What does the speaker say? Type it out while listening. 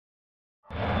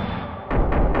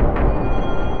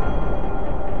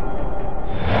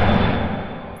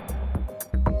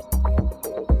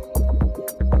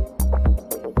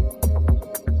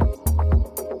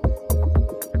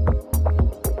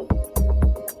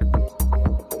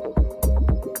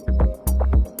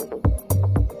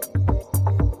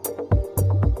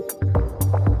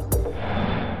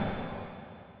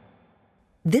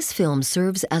This film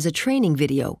serves as a training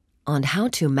video on how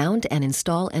to mount and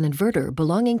install an inverter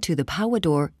belonging to the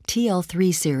Powador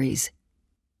TL3 series.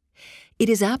 It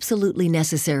is absolutely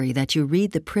necessary that you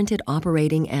read the printed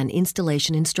operating and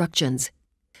installation instructions.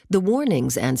 The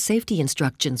warnings and safety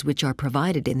instructions which are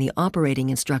provided in the operating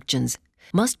instructions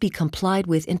must be complied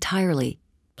with entirely.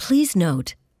 Please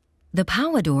note, the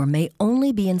Powador may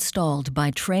only be installed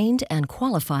by trained and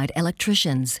qualified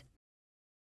electricians.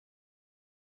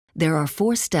 There are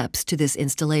 4 steps to this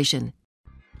installation.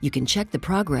 You can check the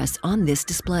progress on this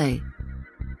display.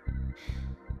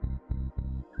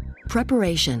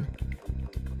 Preparation.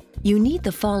 You need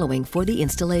the following for the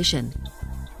installation: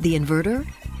 the inverter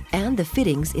and the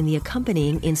fittings in the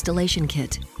accompanying installation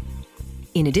kit.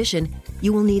 In addition,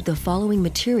 you will need the following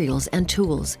materials and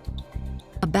tools: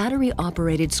 a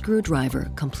battery-operated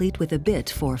screwdriver complete with a bit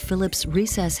for Phillips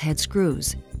recess head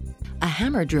screws, a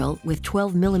hammer drill with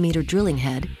 12mm drilling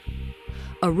head,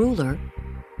 a ruler,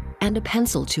 and a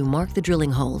pencil to mark the drilling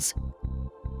holes.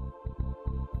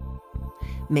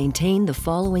 Maintain the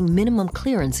following minimum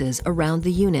clearances around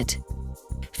the unit: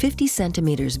 50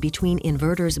 centimeters between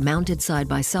inverters mounted side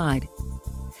by side,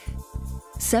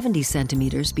 70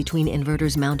 centimeters between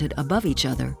inverters mounted above each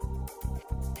other,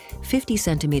 50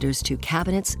 centimeters to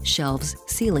cabinets, shelves,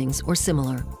 ceilings, or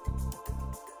similar.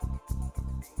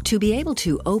 To be able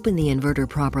to open the inverter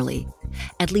properly,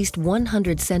 at least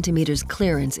 100 centimeters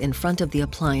clearance in front of the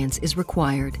appliance is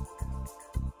required.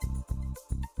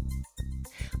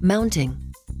 Mounting.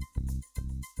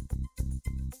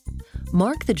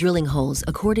 Mark the drilling holes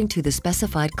according to the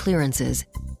specified clearances.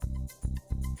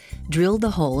 Drill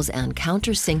the holes and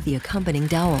countersink the accompanying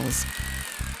dowels.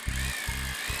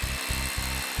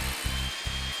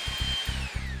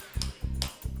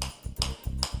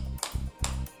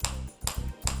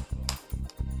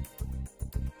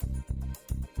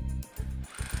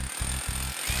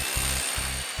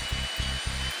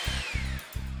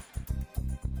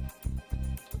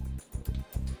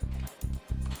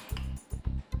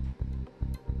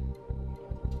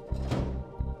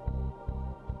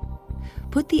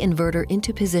 Put the inverter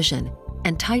into position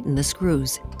and tighten the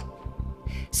screws.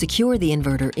 Secure the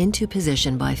inverter into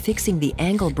position by fixing the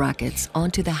angle brackets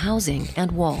onto the housing and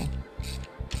wall.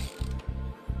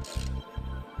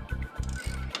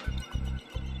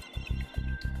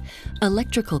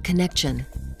 Electrical connection.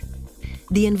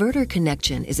 The inverter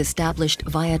connection is established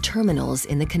via terminals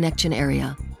in the connection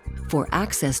area. For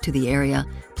access to the area,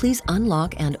 please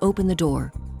unlock and open the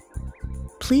door.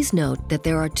 Please note that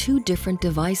there are 2 different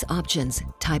device options,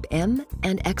 Type M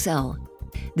and XL.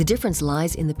 The difference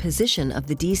lies in the position of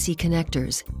the DC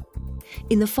connectors.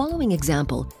 In the following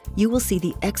example, you will see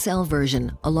the XL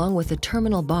version along with a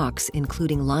terminal box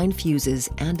including line fuses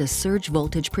and a surge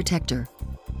voltage protector.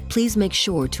 Please make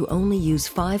sure to only use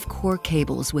 5 core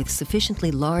cables with sufficiently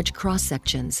large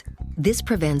cross-sections. This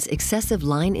prevents excessive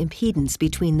line impedance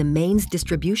between the mains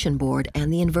distribution board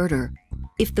and the inverter.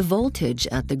 If the voltage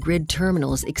at the grid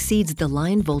terminals exceeds the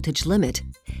line voltage limit,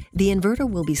 the inverter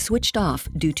will be switched off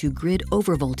due to grid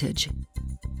overvoltage.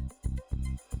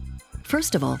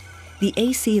 First of all, the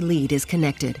AC lead is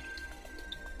connected.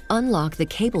 Unlock the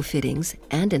cable fittings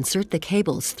and insert the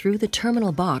cables through the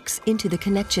terminal box into the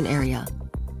connection area.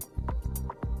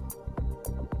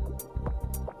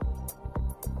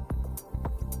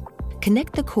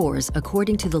 Connect the cores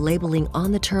according to the labeling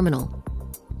on the terminal.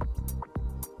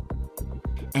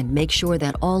 And make sure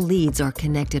that all leads are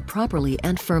connected properly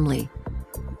and firmly.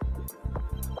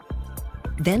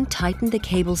 Then tighten the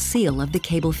cable seal of the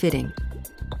cable fitting.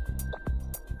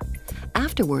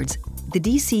 Afterwards, the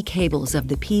DC cables of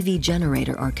the PV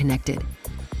generator are connected.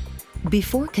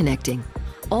 Before connecting,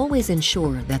 always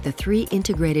ensure that the 3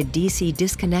 integrated DC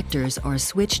disconnectors are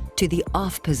switched to the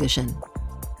off position.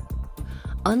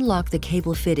 Unlock the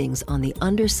cable fittings on the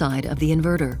underside of the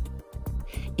inverter.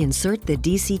 Insert the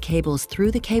DC cables through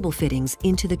the cable fittings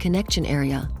into the connection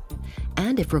area,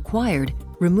 and if required,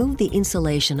 remove the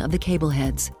insulation of the cable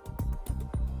heads.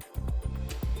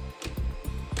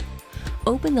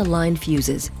 Open the line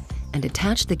fuses and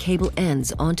attach the cable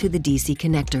ends onto the DC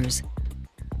connectors.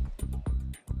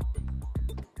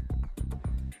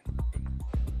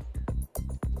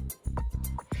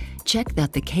 Check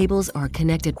that the cables are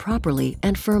connected properly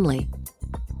and firmly.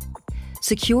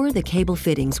 Secure the cable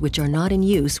fittings which are not in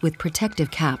use with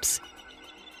protective caps.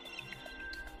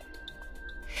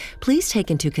 Please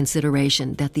take into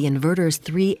consideration that the inverter's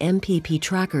 3 MPP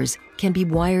trackers can be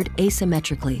wired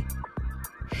asymmetrically.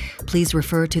 Please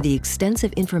refer to the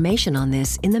extensive information on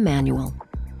this in the manual.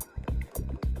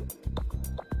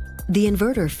 The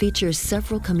inverter features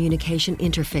several communication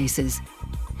interfaces.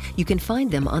 You can find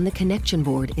them on the connection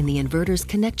board in the inverter's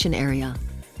connection area.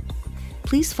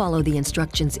 Please follow the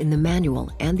instructions in the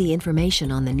manual and the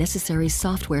information on the necessary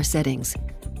software settings.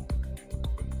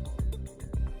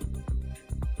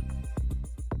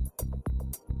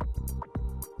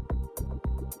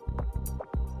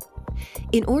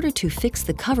 In order to fix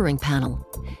the covering panel,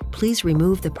 please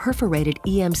remove the perforated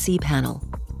EMC panel.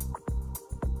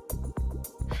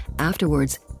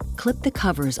 Afterwards, clip the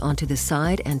covers onto the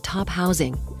side and top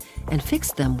housing and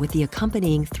fix them with the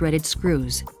accompanying threaded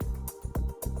screws.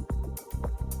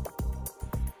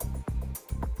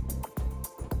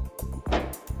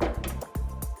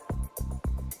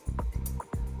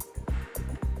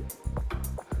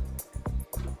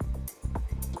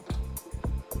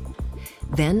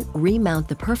 Then remount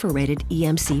the perforated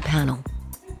EMC panel.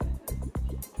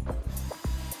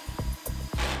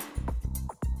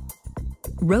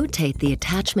 Rotate the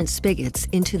attachment spigots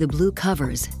into the blue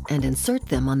covers and insert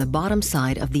them on the bottom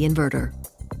side of the inverter.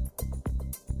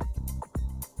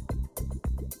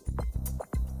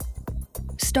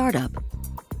 Startup.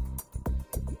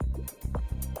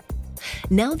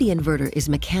 Now the inverter is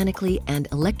mechanically and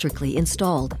electrically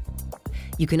installed.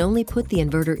 You can only put the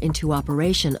inverter into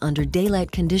operation under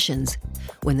daylight conditions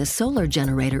when the solar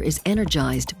generator is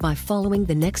energized by following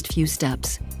the next few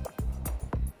steps.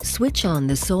 Switch on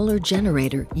the solar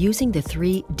generator using the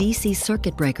 3 DC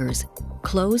circuit breakers.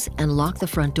 Close and lock the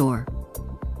front door.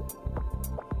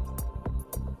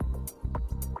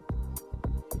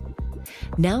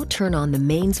 Now turn on the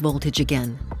mains voltage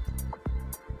again.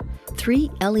 3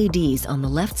 LEDs on the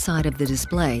left side of the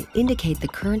display indicate the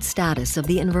current status of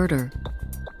the inverter.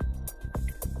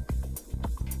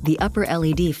 The upper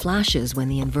LED flashes when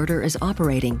the inverter is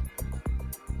operating.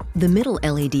 The middle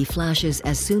LED flashes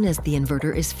as soon as the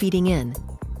inverter is feeding in.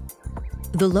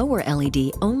 The lower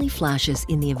LED only flashes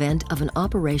in the event of an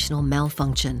operational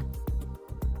malfunction.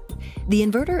 The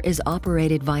inverter is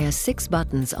operated via 6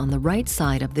 buttons on the right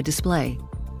side of the display.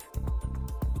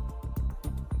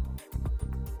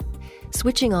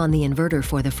 Switching on the inverter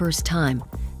for the first time,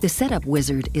 the setup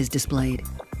wizard is displayed.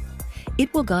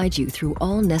 It will guide you through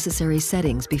all necessary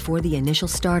settings before the initial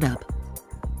startup.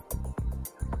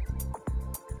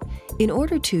 In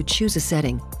order to choose a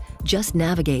setting, just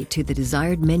navigate to the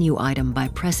desired menu item by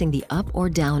pressing the up or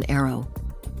down arrow.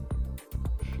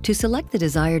 To select the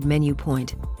desired menu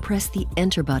point, press the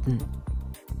Enter button.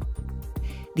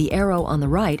 The arrow on the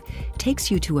right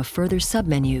takes you to a further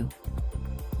submenu.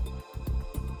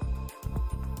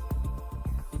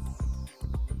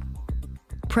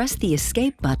 Press the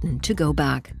Escape button to go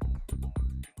back.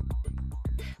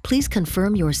 Please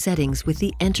confirm your settings with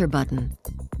the Enter button.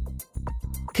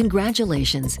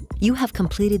 Congratulations! You have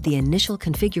completed the initial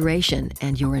configuration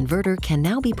and your inverter can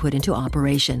now be put into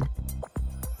operation.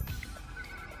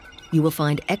 You will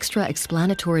find extra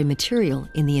explanatory material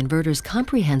in the inverter's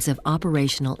comprehensive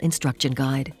operational instruction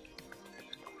guide.